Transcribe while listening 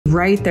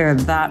right there,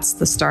 that's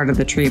the start of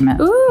the treatment.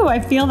 Ooh, I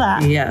feel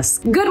that. Yes.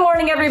 Good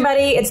morning,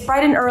 everybody. It's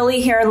bright and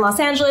early here in Los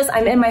Angeles.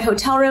 I'm in my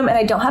hotel room and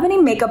I don't have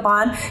any makeup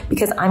on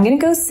because I'm gonna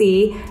go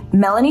see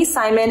Melanie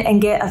Simon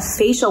and get a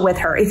facial with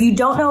her. If you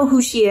don't know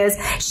who she is,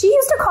 she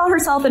used to call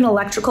herself an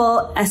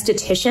electrical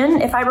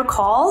esthetician, if I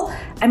recall.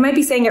 I might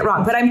be saying it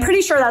wrong, but I'm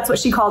pretty sure that's what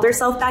she called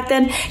herself back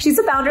then. She's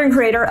the founder and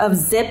creator of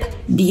Ziip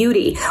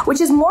Beauty, which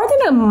is more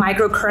than a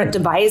microcurrent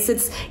device.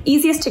 It's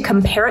easiest to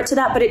compare it to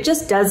that, but it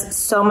just does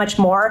so much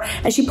more.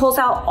 And she pulls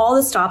out all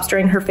the stops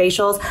during her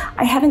facials.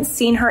 I haven't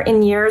seen her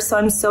in years, so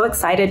I'm so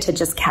excited to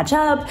just catch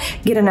up,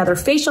 get another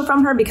facial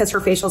from her because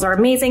her facials are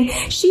amazing.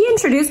 She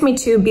introduced me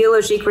to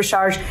Biologique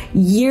Recharge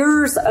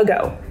years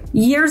ago,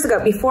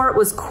 before it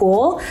was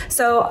cool.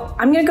 So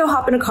I'm gonna go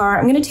hop in a car,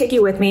 I'm gonna take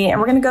you with me, and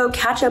we're gonna go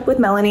catch up with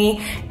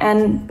Melanie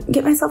and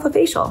get myself a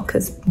facial,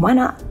 because why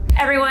not?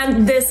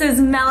 Everyone, this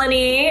is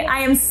Melanie. I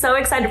am so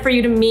excited for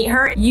you to meet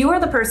her. You are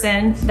the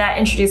person that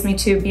introduced me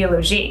to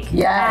Biologique.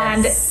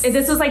 Yes. And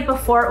this was like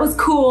before it was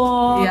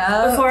cool,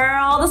 Yep. before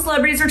all the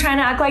celebrities were trying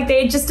to act like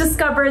they just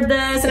discovered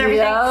this and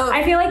everything. Yep.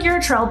 I feel like you're a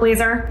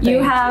trailblazer.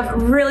 You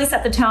have really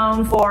set the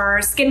tone for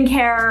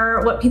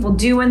skincare, what people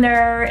do in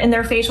their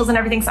facials and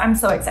everything. So I'm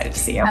so excited to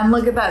see you. And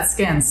look at that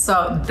skin.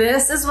 So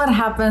this is what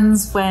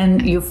happens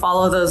when you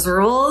follow those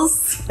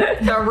rules,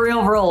 the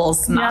real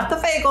rules, not the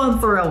fake ones,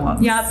 the real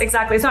ones. Yep,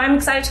 exactly. So I'm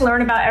excited to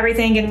learn about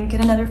everything and get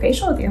another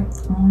facial with you.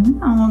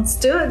 Let's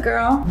do it,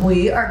 girl.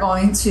 We are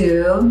going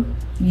to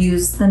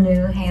use the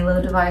new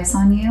Halo device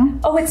on you.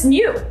 Oh, it's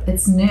new.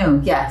 It's new,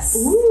 yes.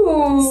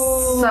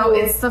 Ooh. So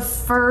it's the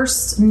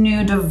first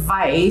new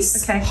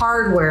device,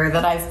 hardware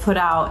that I've put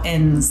out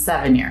in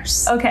 7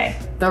 years. Okay.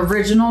 The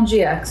original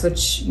GX,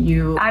 which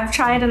I've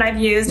tried and I've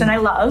used and I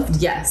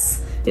loved.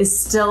 Yes, is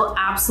still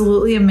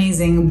absolutely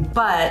amazing,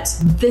 but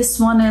this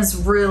one is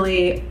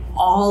really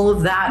all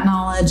of that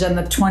knowledge and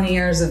the 20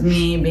 years of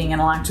me being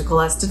an electrical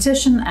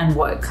esthetician and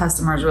what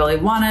customers really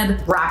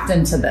wanted wrapped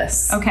into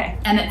this. Okay.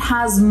 And it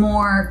has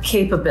more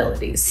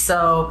capabilities.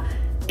 So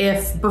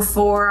if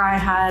before I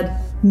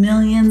had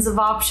millions of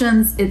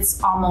options,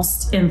 it's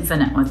almost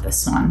infinite with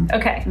this one.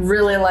 Okay.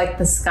 Really like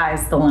the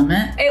sky's the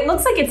limit. It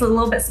looks like it's a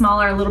little bit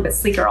smaller, a little bit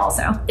sleeker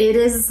also. It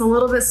is a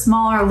little bit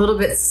smaller, a little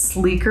bit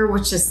sleeker,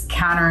 which is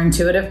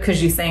counterintuitive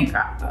because you think,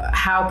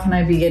 how can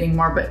I be getting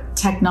more? But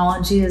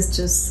technology is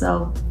just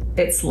so,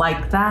 it's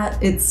like that.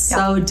 It's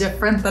so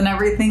different than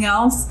everything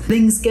else.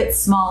 Things get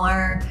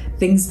smaller,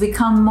 things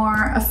become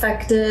more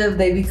effective,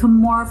 they become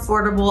more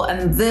affordable,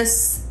 and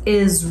this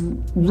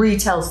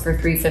retails for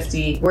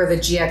 $350 where the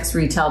GX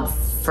retailed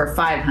for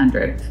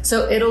 $500.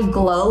 So it'll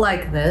glow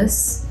like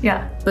this.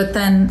 Yeah. But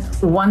then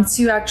once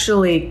you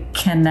actually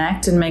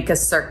connect and make a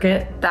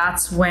circuit,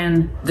 that's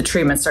when the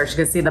treatment starts.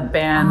 You can see the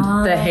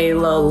band, the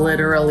halo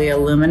literally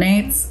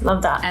illuminates.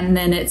 Love that. And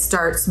then it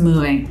starts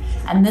moving.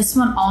 And this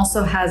one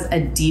also has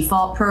a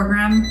default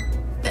program.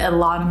 A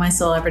lot of my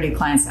celebrity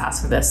clients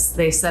ask for this.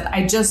 They said,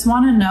 I just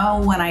want to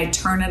know when I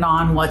turn it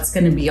on, what's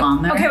going to be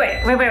on there. Okay,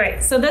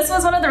 wait. So this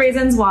was one of the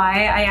reasons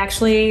why I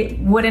actually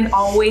wouldn't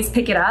always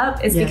pick it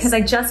up is because I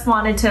just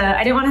wanted to,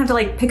 I didn't want to have to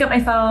like pick up my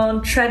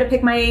phone, try to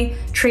pick my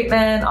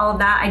treatment, all of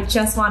that. I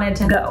just wanted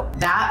to go.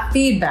 That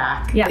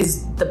feedback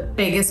is the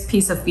biggest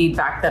piece of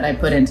feedback that I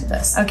put into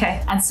this.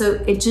 Okay. And so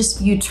it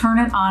just, you turn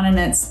it on and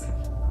it's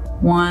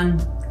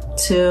 1,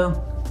 2,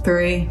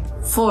 3,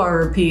 4,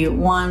 repeat,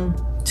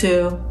 1,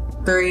 2,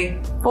 3,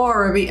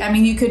 4, repeat. I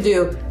mean, you could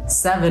do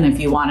 7 if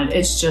you wanted.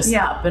 It's just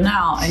up and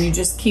out, and you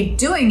just keep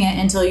doing it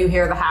until you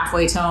hear the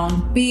halfway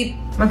tone, beep.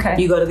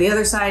 Okay. You go to the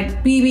other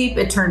side, beep, beep,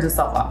 it turns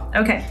itself off.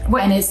 Okay.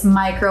 And it's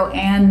micro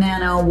and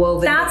nano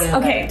woven together.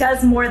 Okay, it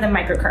does more than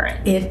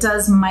microcurrent. It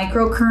does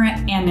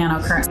microcurrent and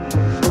nanocurrent.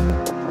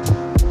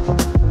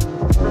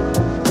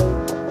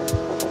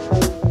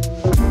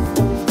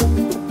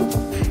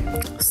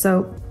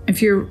 So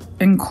if you're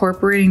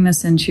incorporating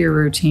this into your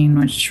routine,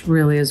 which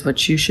really is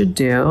what you should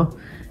do,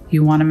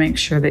 you want to make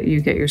sure that you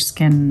get your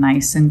skin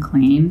nice and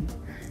clean.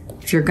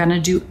 If you're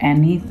gonna do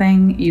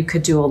anything, you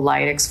could do a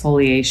light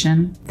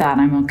exfoliation. That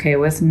I'm okay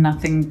with.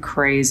 Nothing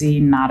crazy,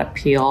 not a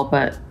peel,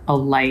 but a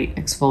light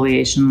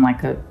exfoliation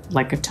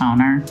like a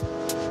toner.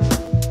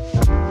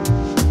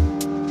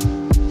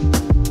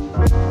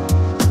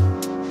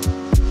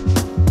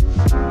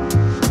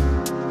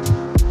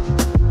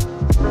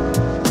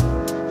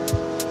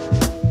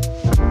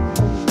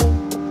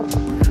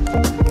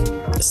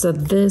 So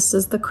this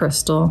is the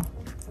crystal,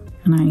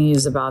 and I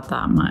use about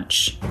that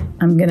much.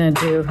 I'm gonna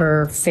do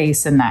her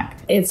face and neck.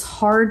 It's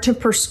hard to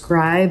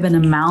prescribe an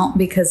amount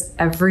because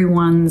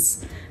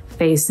everyone's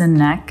face and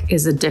neck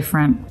is a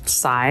different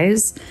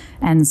size,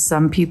 and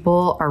some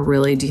people are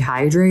really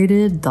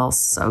dehydrated. They'll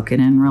soak it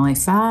in really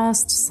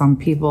fast. Some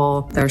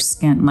people, their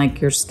skin, like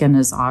your skin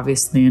is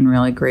obviously in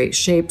really great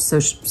shape. So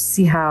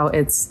see how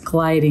it's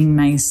gliding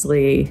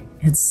nicely.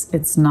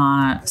 It's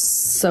not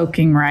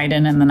soaking right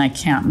in and then I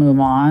can't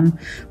move on.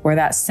 Where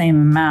that same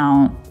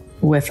amount,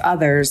 with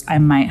others, I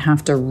might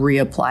have to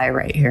reapply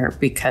right here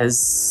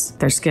because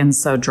their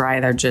skin's so dry,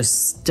 they're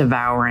just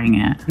devouring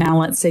it. Now,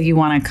 let's say you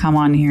want to come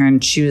on here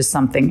and choose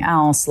something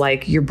else,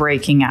 like you're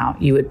breaking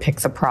out. You would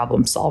pick the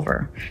problem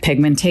solver.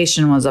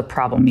 Pigmentation was a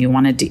problem. You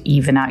wanted to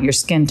even out your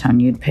skin tone.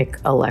 You'd pick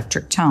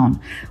electric tone.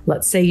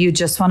 Let's say you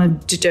just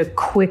wanted to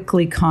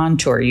quickly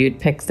contour. You'd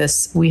pick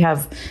this.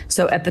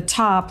 So at the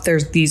top,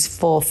 there's these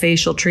full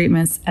facial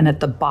treatments, and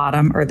at the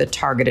bottom are the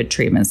targeted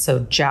treatments. So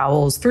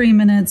jowls, 3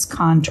 minutes,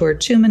 contour,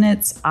 2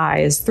 minutes,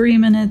 eyes, 3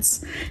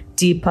 minutes,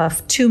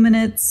 depuff, 2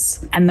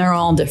 minutes, and they're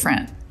all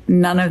different.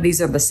 None of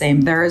these are the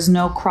same. There is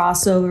no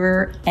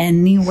crossover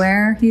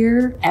anywhere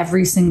here.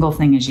 Every single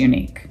thing is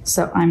unique.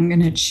 So I'm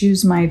going to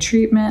choose my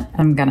treatment.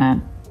 I'm going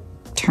to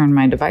turn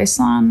my device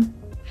on,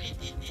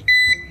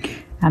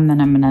 and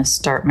then I'm going to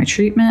start my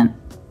treatment.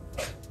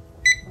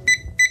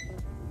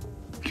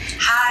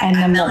 Hi, and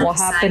then I'm what Melanie will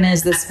happen Simon.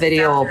 is this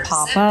video will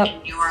pop up.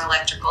 Your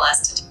electrical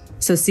esthetician.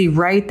 So see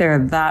right there,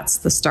 that's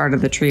the start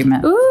of the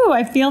treatment. Ooh,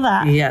 I feel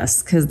that.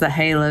 Yes, because the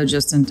halo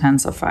just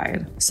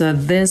intensified. So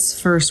this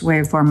first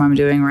waveform I'm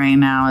doing right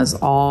now is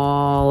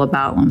all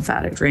about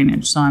lymphatic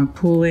drainage. So I'm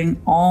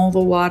pulling all the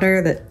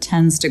water that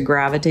tends to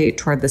gravitate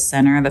toward the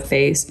center of the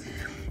face,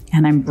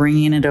 and I'm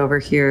bringing it over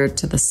here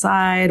to the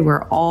side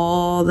where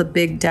all the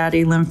big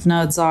daddy lymph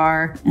nodes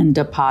are and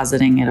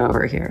depositing it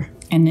over here.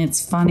 And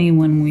it's funny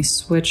when we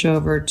switch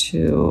over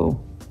to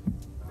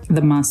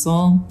the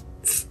muscle,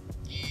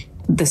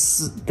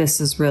 this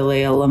is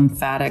really a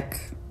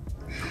lymphatic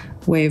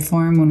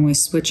waveform. When we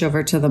switch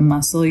over to the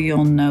muscle,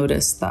 you'll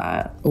notice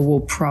that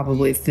we'll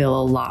probably feel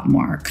a lot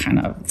more kind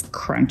of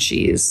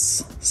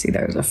crunchies. See,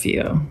 there's a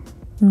few.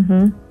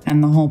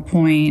 And the whole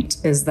point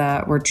is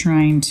that we're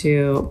trying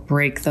to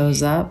break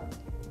those up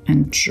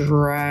and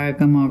drag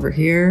them over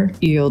here.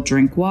 You'll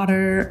drink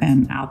water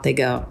and out they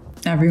go.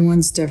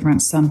 Everyone's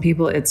different. Some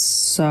people, it's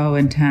so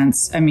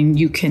intense. I mean,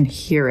 you can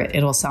hear it.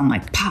 It'll sound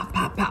like pop,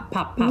 pop, pop,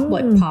 pop, pop,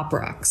 like pop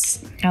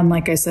rocks. And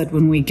like I said,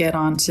 when we get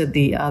onto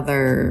the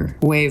other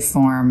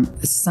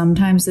waveform,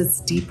 sometimes it's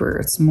deeper.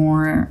 It's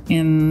more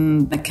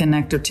in the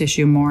connective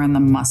tissue, more in the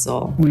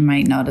muscle. We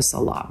might notice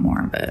a lot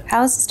more of it.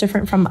 How is this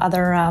different from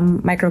other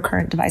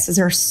microcurrent devices?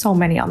 There are so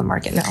many on the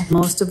market now.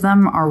 Most of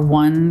them are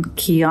one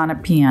key on a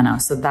piano.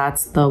 So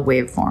that's the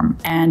waveform.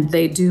 And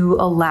they do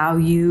allow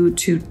you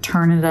to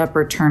turn it up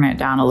or turn it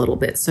down a little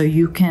bit. So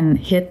you can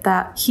hit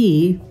that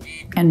key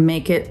and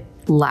make it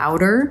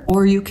louder,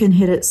 or you can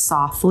hit it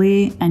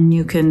softly and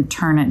you can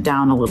turn it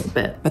down a little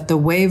bit. But the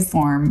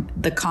waveform,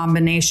 the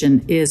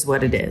combination is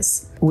what it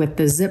is. With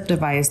the Ziip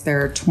device,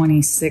 there are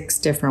 26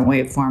 different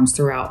waveforms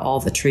throughout all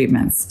the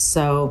treatments.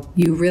 So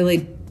you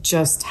really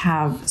just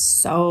have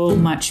so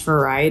much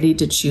variety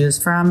to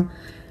choose from,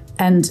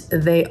 and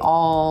they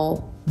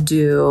all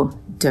do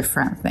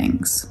different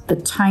things. The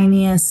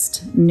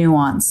tiniest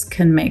nuance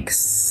can make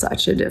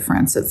such a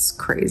difference. It's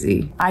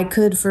crazy. I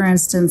could, for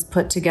instance,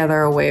 put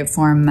together a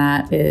waveform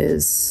that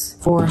is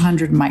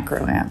 400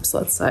 microamps,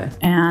 let's say,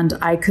 and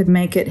I could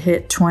make it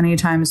hit 20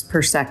 times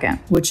per second,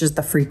 which is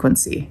the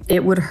frequency.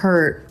 It would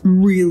hurt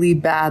really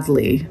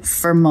badly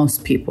for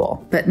most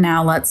people. But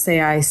now let's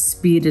say I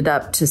speed it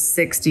up to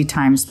 60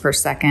 times per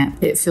second.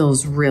 It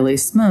feels really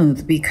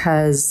smooth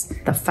because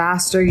the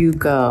faster you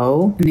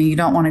go, and you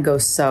don't want to go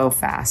so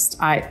fast.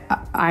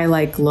 I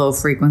like low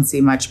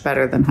frequency much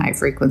better than high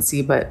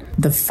frequency, but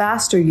the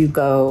faster you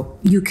go,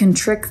 you can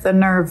trick the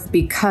nerve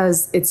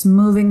because it's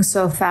moving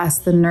so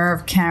fast, the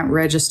nerve can't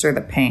register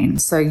the pain.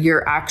 So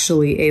you're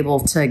actually able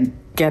to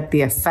get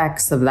the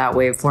effects of that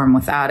waveform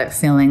without it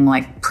feeling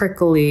like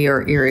prickly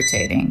or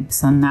irritating.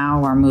 So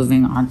now we're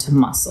moving on to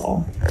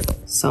muscle.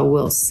 So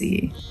we'll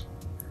see.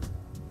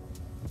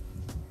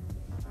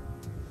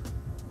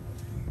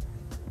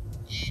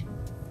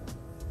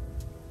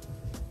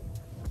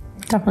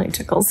 Definitely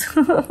tickles.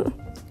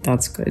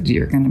 That's good.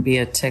 You're going to be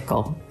a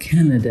tickle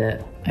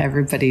candidate.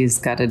 Everybody's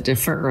got a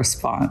different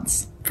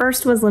response.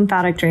 First was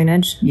lymphatic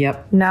drainage.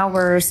 Yep. Now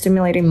we're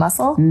stimulating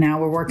muscle. Now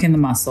we're working the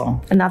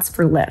muscle. And that's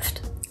for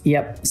lift.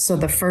 Yep. So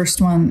the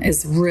first one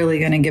is really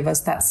going to give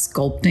us that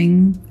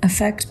sculpting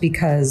effect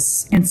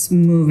because it's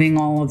moving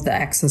all of the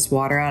excess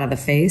water out of the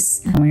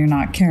face. And when you're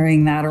not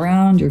carrying that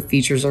around, your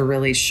features are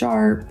really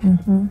sharp.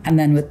 And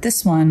then with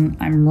this one,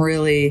 I'm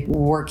really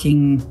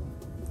working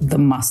the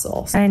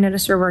muscles. I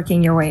noticed you're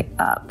working your way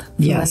up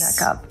from the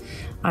neck up.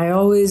 I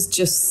always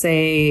just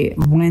say,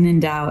 when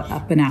in doubt,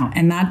 up and out.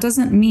 And that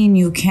doesn't mean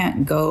you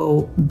can't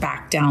go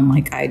back down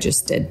like I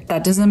just did.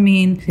 That doesn't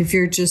mean if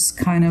you're just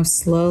kind of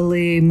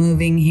slowly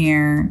moving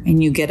here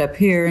and you get up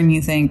here and you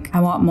think,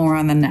 I want more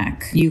on the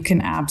neck, you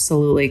can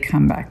absolutely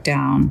come back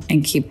down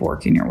and keep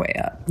working your way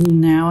up.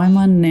 Now I'm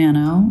on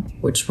nano,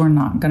 which we're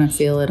not going to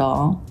feel at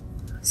all,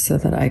 so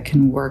that I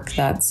can work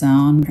that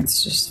zone.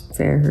 It's just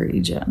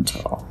very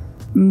gentle.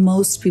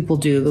 Most people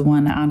do the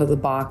one out of the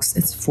box.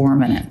 It's 4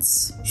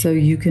 minutes. So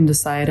you can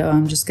decide, oh,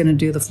 I'm just going to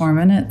do the 4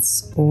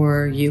 minutes,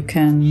 or you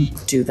can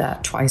do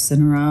that twice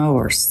in a row.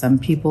 Or some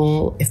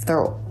people, if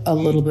they're a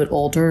little bit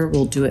older,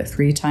 will do it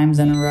 3 times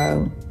in a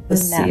row.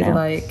 See,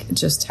 like,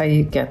 just how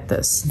you get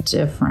this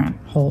different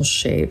whole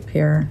shape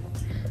here.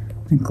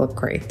 Like,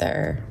 look right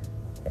there.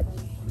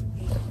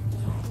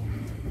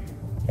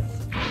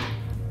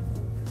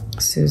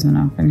 Susan,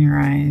 open your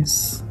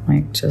eyes.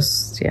 Like,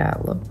 just, yeah,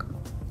 look.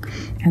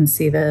 And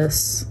see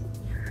this.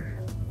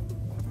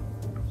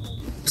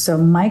 So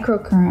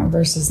microcurrent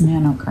versus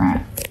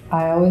nanocurrent.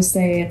 I always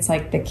say it's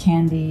like the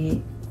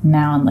candy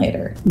now and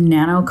later.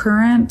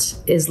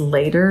 Nanocurrent is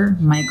later,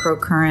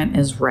 microcurrent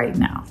is right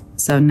now.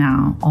 So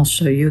now I'll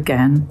show you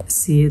again.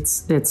 See,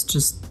 it's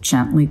just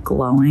gently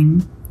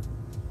glowing.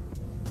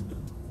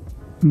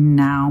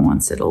 Now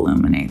once it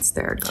illuminates,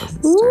 there it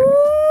goes.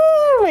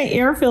 Ooh, my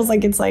ear feels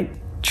like it's like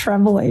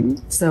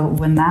trembling. So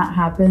when that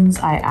happens,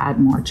 I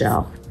add more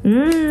gel.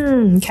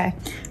 Okay.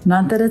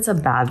 Not that it's a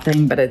bad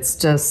thing, but it's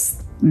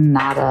just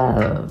not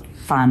a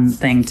fun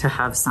thing to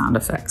have sound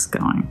effects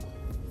going.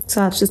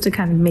 So that's just to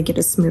kind of make it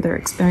a smoother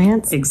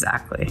experience?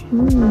 Exactly.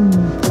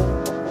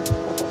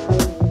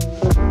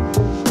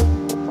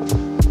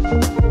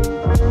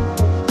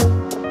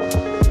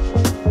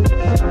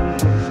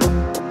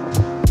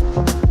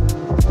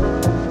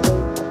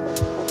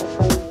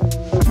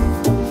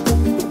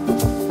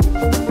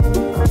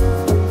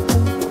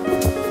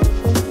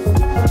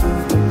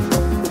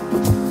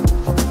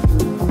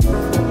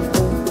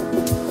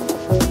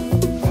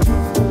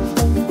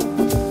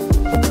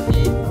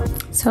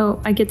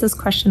 So I get this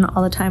question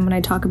all the time when I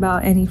talk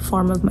about any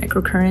form of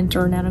microcurrent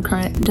or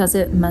nanocurrent. Does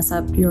it mess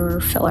up your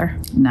filler?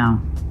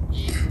 No.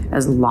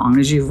 As long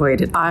as you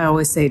avoid it. I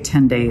always say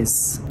 10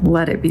 days.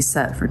 Let it be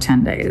set for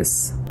 10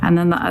 days. And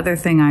then the other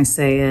thing I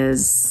say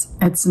is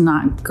it's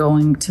not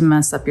going to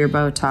mess up your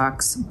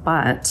Botox,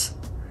 but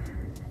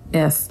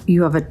if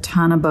you have a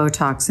ton of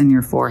Botox in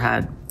your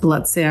forehead,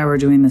 let's say I were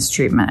doing this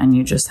treatment and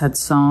you just had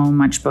so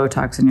much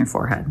Botox in your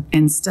forehead.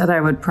 Instead,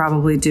 I would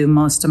probably do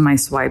most of my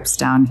swipes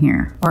down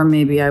here. Or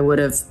maybe I would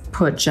have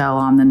put gel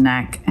on the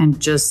neck and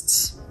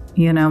just,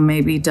 you know,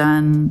 maybe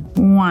done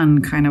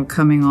one kind of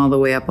coming all the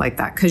way up like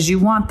that. Because you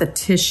want the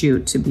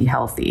tissue to be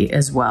healthy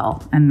as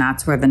well. And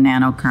that's where the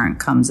nanocurrent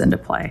comes into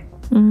play.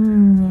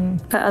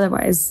 But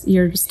otherwise,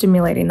 you're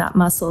stimulating that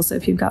muscle. So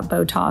if you've got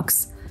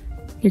Botox,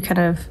 you're kind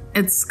of...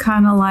 It's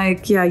kind of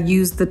like, yeah,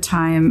 use the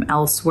time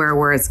elsewhere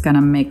where it's going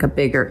to make a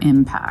bigger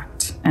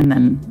impact. And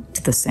then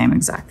do the same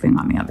exact thing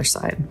on the other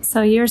side.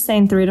 So you're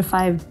saying 3 to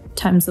 5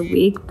 times a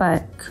week,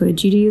 but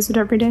could you use it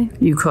every day?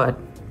 You could.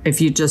 If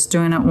you're just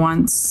doing it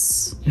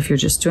once,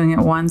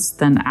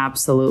 then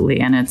absolutely.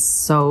 And it's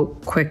so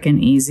quick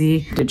and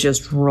easy to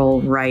just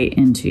roll right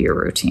into your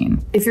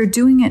routine. If you're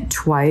doing it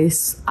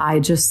twice,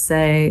 I just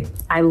say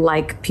I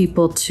like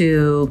people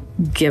to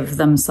give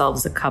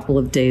themselves a couple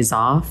of days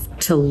off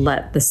to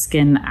let the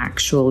skin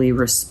actually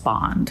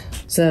respond.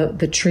 So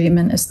the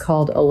treatment is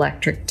called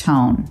electric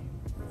tone.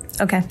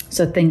 Okay.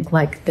 So think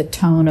like the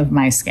tone of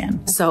my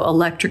skin. So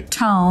electric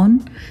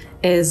tone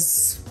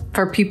is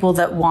for people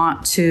that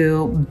want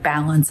to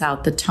balance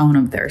out the tone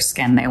of their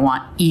skin. They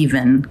want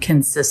even,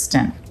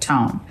 consistent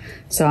tone.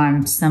 So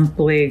I'm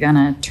simply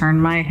gonna turn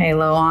my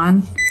halo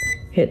on,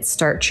 hit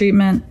start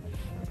treatment.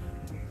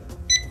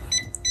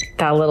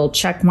 That little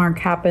check mark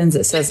happens.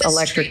 It says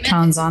electric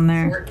tones on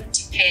there.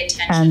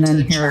 And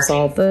then here's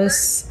all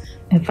this.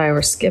 If I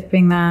were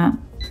skipping that.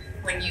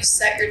 When you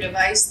set your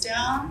device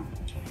down,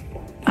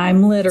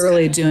 I'm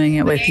literally doing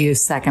it with you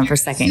second for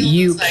second.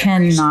 You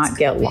cannot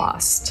get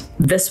lost.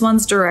 This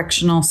one's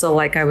directional. So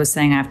like I was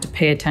saying, I have to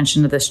pay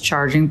attention to this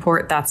charging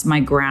port. That's my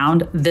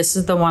ground. This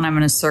is the one I'm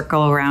going to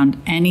circle around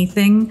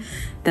anything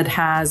that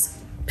has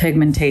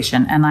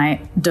pigmentation. And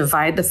I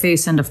divide the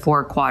face into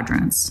 4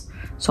 quadrants.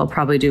 So I'll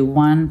probably do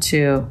 1,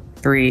 2,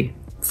 3,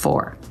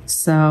 4.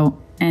 So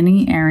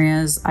any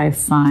areas I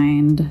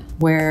find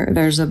where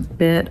there's a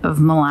bit of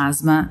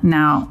melasma.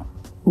 Now,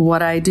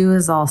 what I do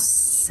is I'll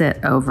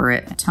sit over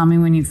it. Tell me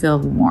when you feel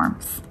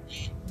warmth.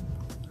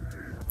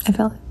 I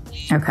feel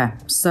it. Okay,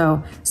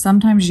 so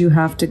sometimes you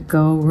have to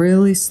go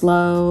really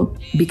slow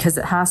because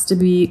it has to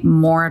be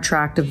more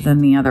attractive than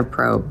the other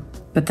probe.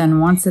 But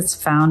then once it's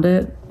found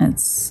it,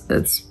 it's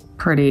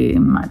pretty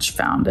much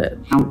found it.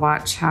 Now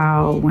watch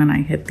how when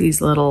I hit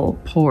these little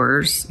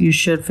pores, you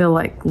should feel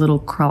like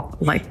little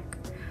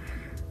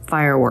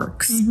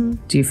fireworks.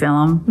 Do you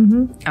feel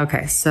them?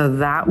 Okay, so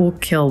that will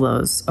kill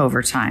those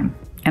over time.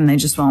 And they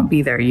just won't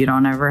be there. You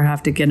don't ever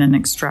have to get an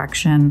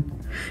extraction,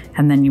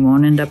 and then you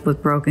won't end up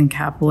with broken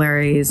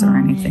capillaries or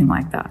anything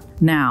like that.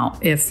 Now,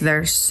 if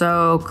they're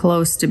so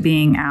close to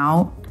being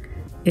out,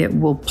 it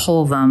will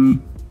pull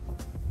them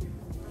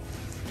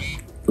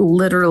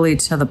literally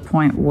to the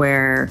point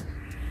where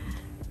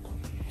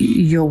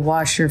you'll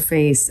wash your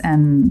face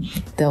and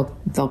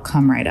they'll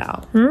come right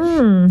out.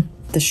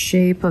 The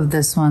shape of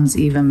this one's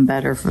even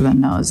better for the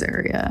nose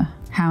area.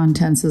 How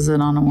intense is it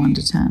on a 1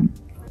 to 10?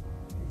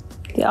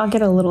 Yeah, I'll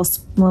get a little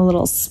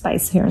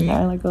spice here and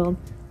there, like a little...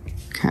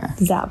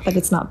 zap, but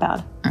it's not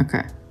bad.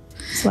 Okay.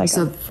 It's like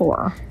a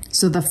 4.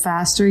 So the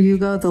faster you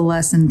go, the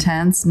less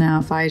intense. Now,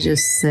 if I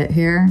just sit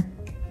here.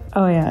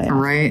 Oh, yeah.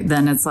 Right?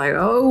 Then it's like,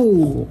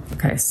 oh.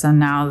 Okay, so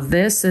now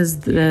this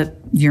is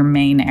your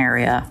main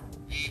area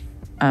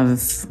of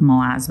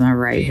melasma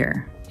right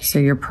here. So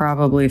you're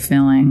probably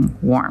feeling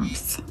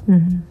warmth.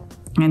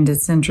 And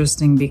it's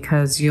interesting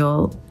because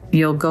you'll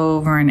go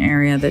over an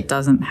area that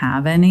doesn't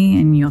have any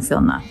and you'll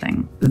feel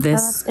nothing.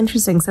 That's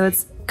interesting. So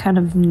it's kind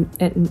of,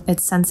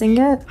 it's sensing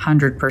it?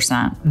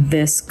 100%.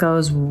 This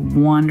goes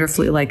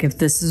wonderfully. Like if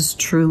this is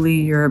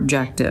truly your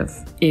objective,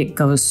 it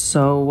goes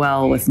so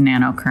well with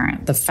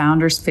nanocurrent. The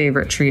founder's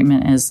favorite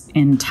treatment is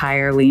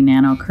entirely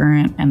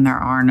nanocurrent and there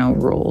are no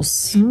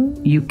rules.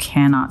 You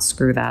cannot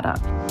screw that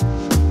up.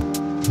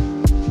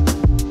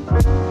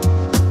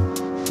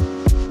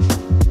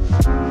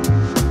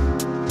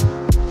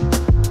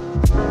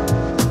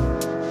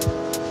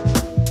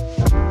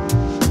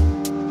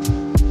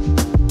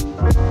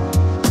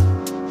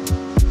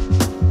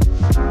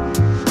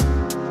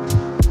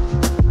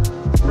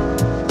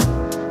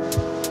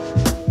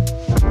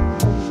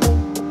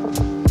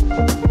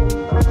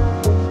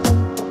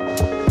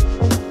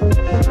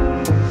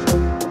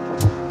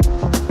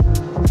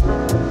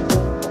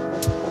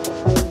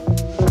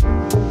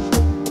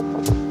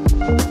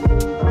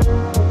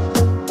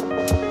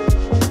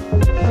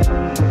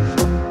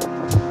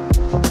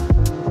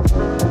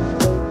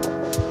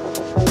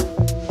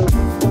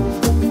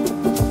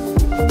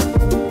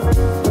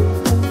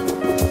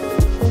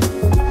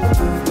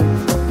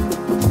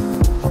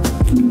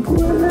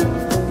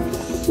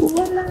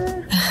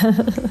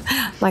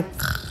 Like,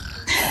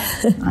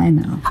 I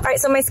know. All right,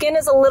 so my skin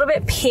is a little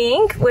bit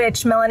pink,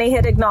 which Melanie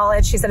had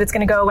acknowledged. She said it's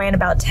going to go away in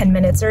about 10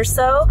 minutes or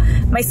so.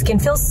 My skin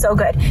feels so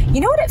good. You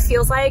know what it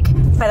feels like?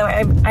 By the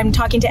way, I'm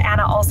talking to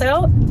Anna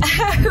also,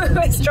 who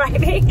is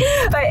driving,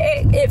 but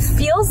it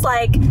feels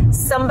like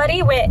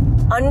somebody went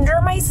under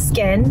my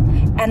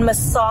skin and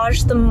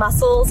massaged the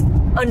muscles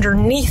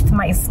underneath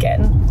my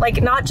skin.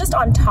 Like not just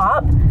on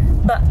top,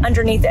 but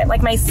underneath it.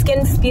 Like my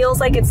skin feels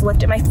like it's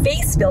lifted. My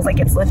face feels like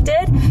it's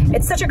lifted.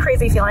 It's such a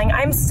crazy feeling.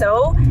 I'm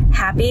so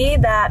happy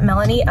that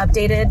Melanie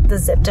updated the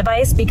Ziip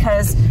device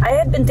because I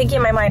had been thinking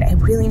in my mind, I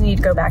really need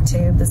to go back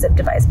to the Ziip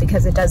device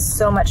because it does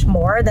so much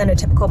more than a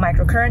typical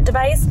microcurrent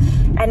device.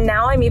 And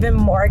now I'm even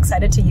more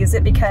excited to use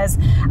it because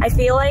I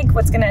feel like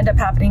what's gonna end up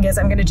happening is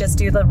I'm gonna just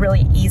do the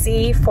really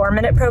easy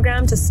 4-minute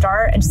program to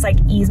start and just like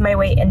ease my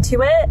way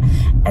into it.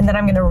 And then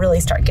I'm gonna really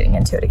start getting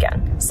into it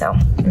again. So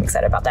I'm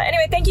excited about that.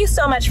 Anyway, thank you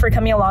so much for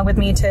coming along with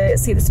me to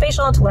see this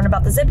facial and to learn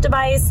about the Ziip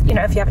device. You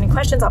know, if you have any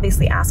questions,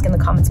 obviously ask in the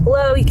comments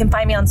below. You can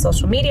find me on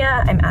social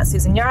media. I'm at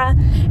Susan Yara,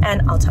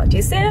 and I'll talk to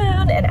you soon,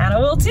 and Anna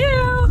will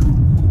too.